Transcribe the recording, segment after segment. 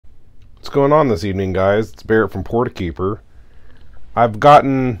going on this evening, guys? It's Barrett from Portakeeper. I've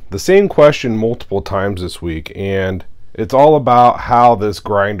gotten the same question multiple times this week, and it's all about how this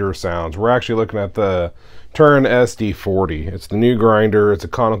grinder sounds. We're actually looking at the Turin SD40. It's the new grinder. It's a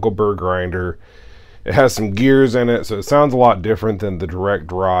conical burr grinder. It has some gears in it, so it sounds a lot different than the direct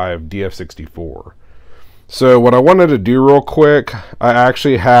drive DF64. So what I wanted to do real quick, I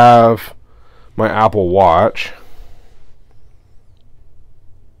actually have my Apple Watch.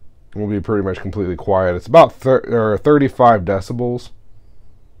 It will be pretty much completely quiet. It's about 35 decibels.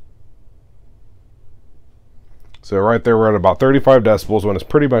 So right there we're at about 35 decibels when it's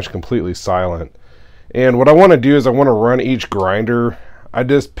pretty much completely silent. And what I want to do is I want to run each grinder. I'm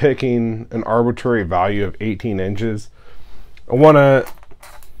just picking an arbitrary value of 18 inches. I want to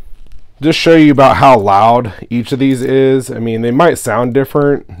just show you about how loud each of these is. I mean, they might sound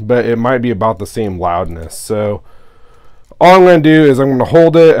different, but it might be about the same loudness. So all I'm going to do is I'm going to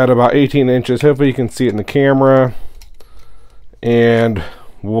hold it at about 18 inches. Hopefully you can see it in the camera, and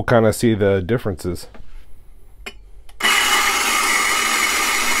we'll kind of see the differences.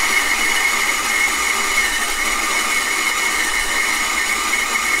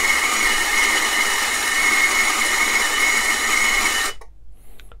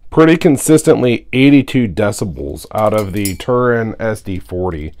 Pretty consistently 82 decibels out of the Turin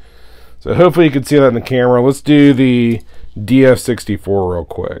SD40. So hopefully you can see that in the camera. Let's do the DF64 real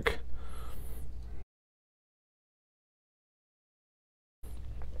quick.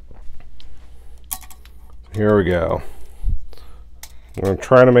 Here we go. I'm going to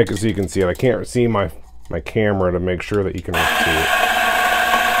try to make it so you can see it. I can't see my camera to make sure that you can see it.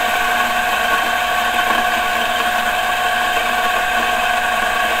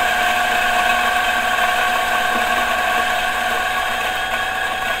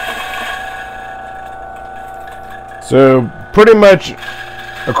 So pretty much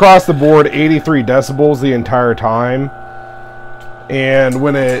across the board 83 decibels the entire time, and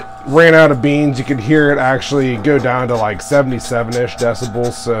when it ran out of beans you could hear it actually go down to like 77-ish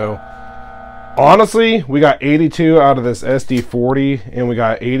decibels. So honestly, we got 82 out of this SD40 and we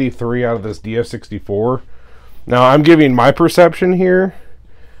got 83 out of this DF64. Now I'm giving my perception here.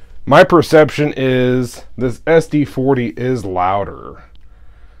 My perception is this SD40 is louder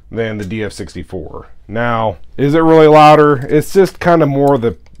than the DF64. Now, is it really louder? It's just kind of more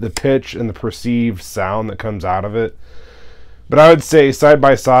the pitch and the perceived sound that comes out of it. But I would say side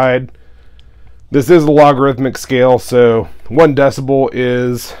by side, this is a logarithmic scale, so 1 decibel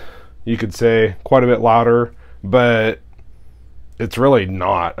is, you could say, quite a bit louder, but it's really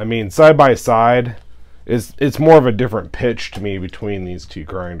not. I mean, side by side, it's more of a different pitch to me between these two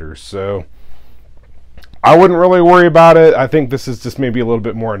grinders. So I wouldn't really worry about it. I think this is just maybe a little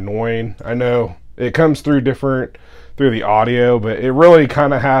bit more annoying. I know it comes through different through the audio, but it really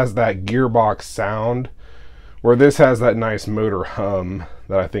kind of has that gearbox sound, where this has that nice motor hum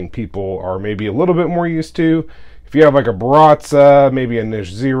that I think people are maybe a little bit more used to. If you have like a Baratza, maybe a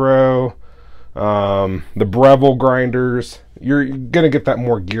Niche Zero, the Breville grinders, you're gonna get that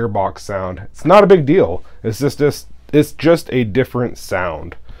more gearbox sound. It's not a big deal. It's just a different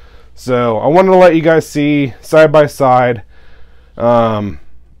sound. So I wanted to let you guys see side by side.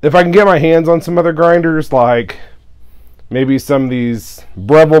 If I can get my hands on some other grinders, like maybe some of these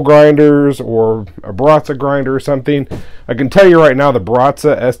Breville grinders or a Baratza grinder or something, I can tell you right now the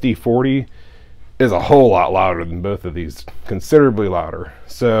Baratza SD40 is a whole lot louder than both of these, considerably louder.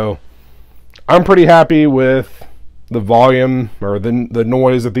 So I'm pretty happy with the volume or the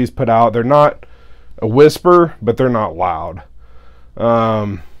noise that these put out. They're not a whisper, but they're not loud.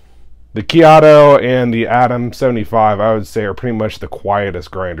 The Kyoto and the Atom 75, I would say, are pretty much the quietest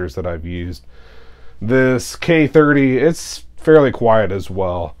grinders that I've used. This K30, it's fairly quiet as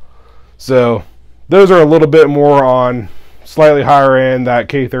well. So those are a little bit more on slightly higher end. That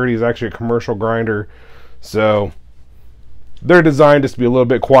K30 is actually a commercial grinder, so they're designed just to be a little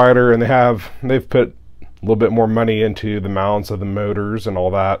bit quieter, and they've put a little bit more money into the mounts of the motors and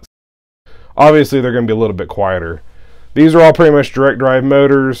all that. Obviously they're going to be a little bit quieter. These are all pretty much direct drive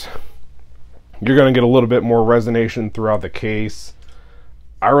motors. You're going to get a little bit more resonation throughout the case.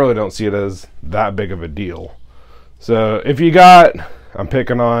 I really don't see it as that big of a deal. So if you got, I'm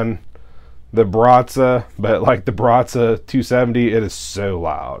picking on the Baratza, but like the Baratza 270, it is so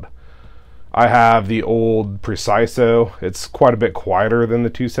loud. I have the old Preciso. It's quite a bit quieter than the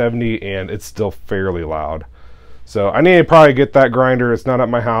 270, and it's still fairly loud. So I need to probably get that grinder. It's not at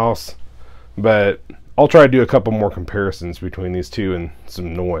my house, but I'll try to do a couple more comparisons between these two and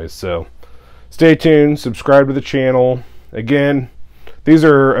some noise. So stay tuned, subscribe to the channel. Again, these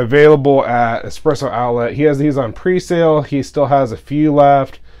are available at Espresso Outlet. He has these on pre-sale. He still has a few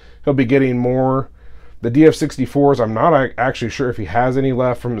left. he'll be getting more. The DF64s, I'm not actually sure if he has any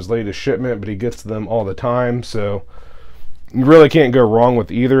left from his latest shipment, but he gets them all the time, so you really can't go wrong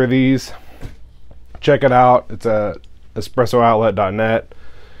with either of these. Check it out. It's at espressooutlet.net,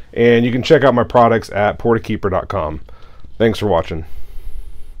 and you can check out my products at portakeeper.com. Thanks for watching.